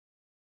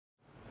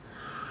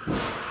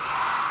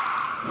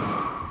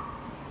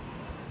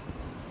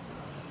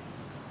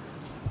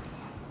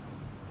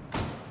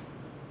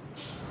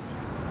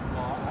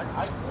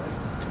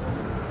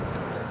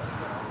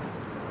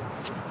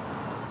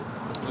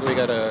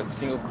a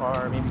single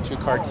car, maybe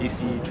 2-car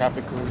TC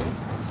traffic collision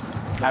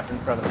happened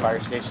in front of the fire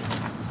station.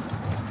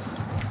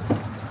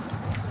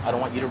 I don't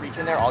want you to reach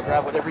in there. I'll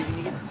grab whatever you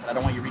need. I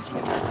don't want you reaching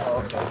in there.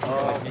 Oh, okay.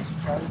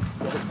 Charlie,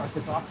 the other car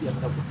took off. You have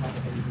an open kind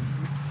of anything.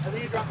 I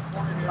think he's around the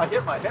corner here. I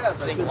hit my head.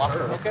 Single locker.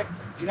 Okay.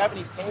 Do you have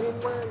any pain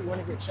anywhere? You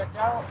want to get checked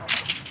out?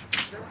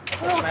 Sure.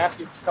 Okay, I'm going to ask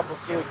you a couple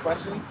of silly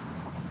questions.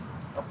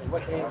 Okay,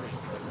 what day is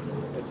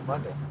it? It's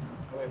Monday.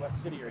 Wait, what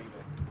city are you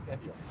in?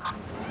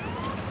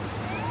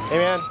 Hey,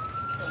 man.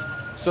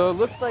 So it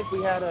looks like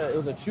we had it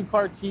was a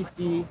 2-car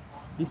TC.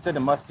 He said a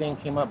Mustang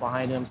came up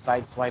behind him,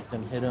 sideswiped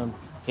him, hit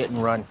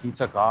and run. He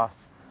took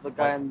off. The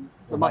guy in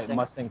the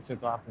Mustang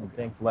took off and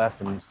banked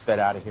left and sped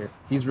out of here.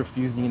 He's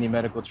refusing any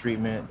medical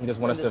treatment. He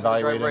doesn't want us to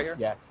evaluate him. Right here?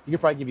 Yeah, he could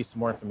probably give you some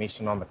more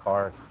information on the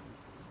car.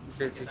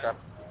 He's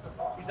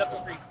up the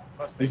street.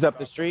 He's up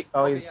the street?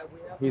 Oh,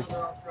 he's...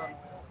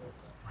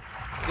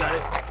 Got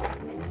it.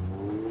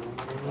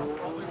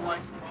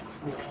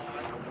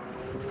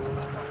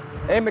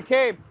 Hey,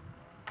 McCabe,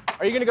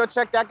 are you gonna go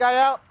check that guy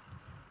out?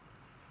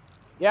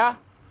 Yeah?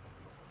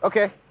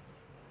 Okay.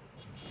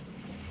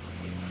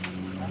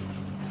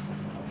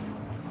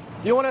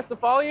 Do you want us to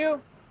follow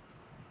you?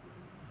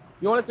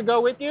 You want us to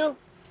go with you?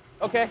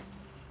 Okay.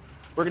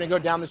 We're gonna go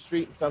down the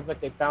street. It sounds like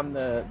they found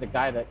the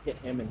guy that hit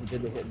him and he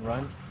did the hit and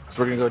run.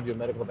 So we're gonna go do a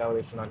medical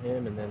evaluation on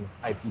him, and then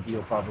IPD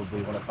will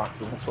probably want to talk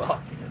to him as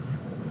well.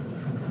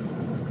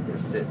 We're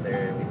sitting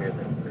there and we hear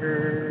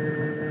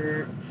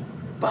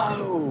the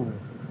boom.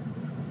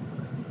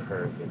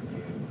 Perfect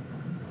view.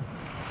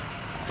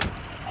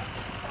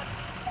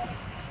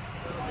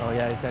 Oh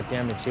yeah, he's got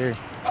damage here.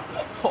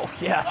 Oh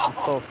yeah, this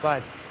whole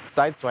side.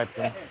 Sideswiped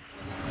him.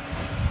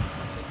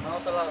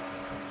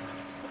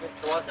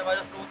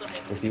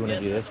 Does he want to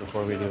do this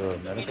before we do a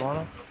medical on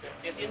him?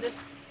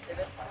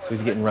 So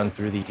he's getting run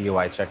through the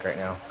DOI check right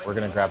now. We're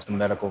gonna grab some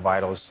medical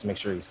vitals just to make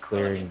sure he's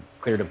clear and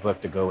clear to book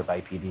to go with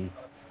IPD.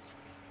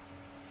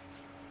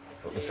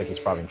 So it looks like he's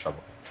probably in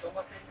trouble.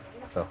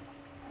 So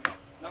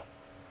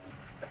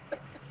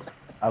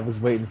I was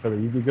waiting for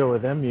you could go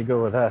with them, you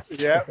go with us.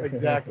 Yeah,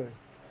 exactly.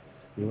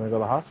 You want to go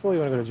to the hospital or you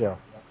want to go to jail?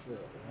 That's it.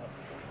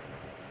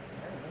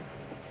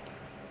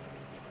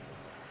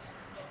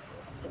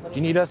 Do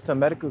you need us to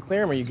medically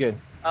clear him or are you good?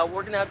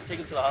 We're gonna have to take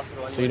him to the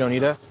hospital anyway. So you don't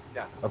need us?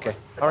 Yeah. Okay.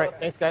 All right.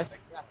 Thanks, guys.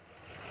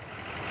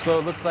 So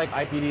it looks like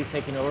IPD is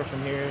taking over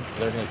from here.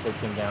 They're going to take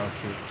him down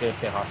to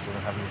JFK Hospital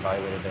and have him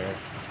evaluated there,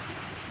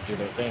 do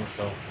their thing.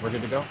 So we're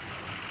good to go.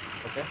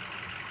 Okay.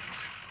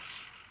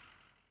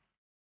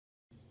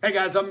 Hey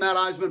guys, I'm Matt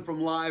Iseman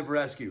from Live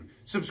Rescue.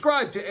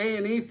 Subscribe to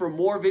A&E for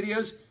more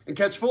videos and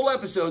catch full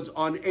episodes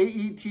on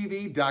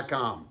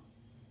aetv.com.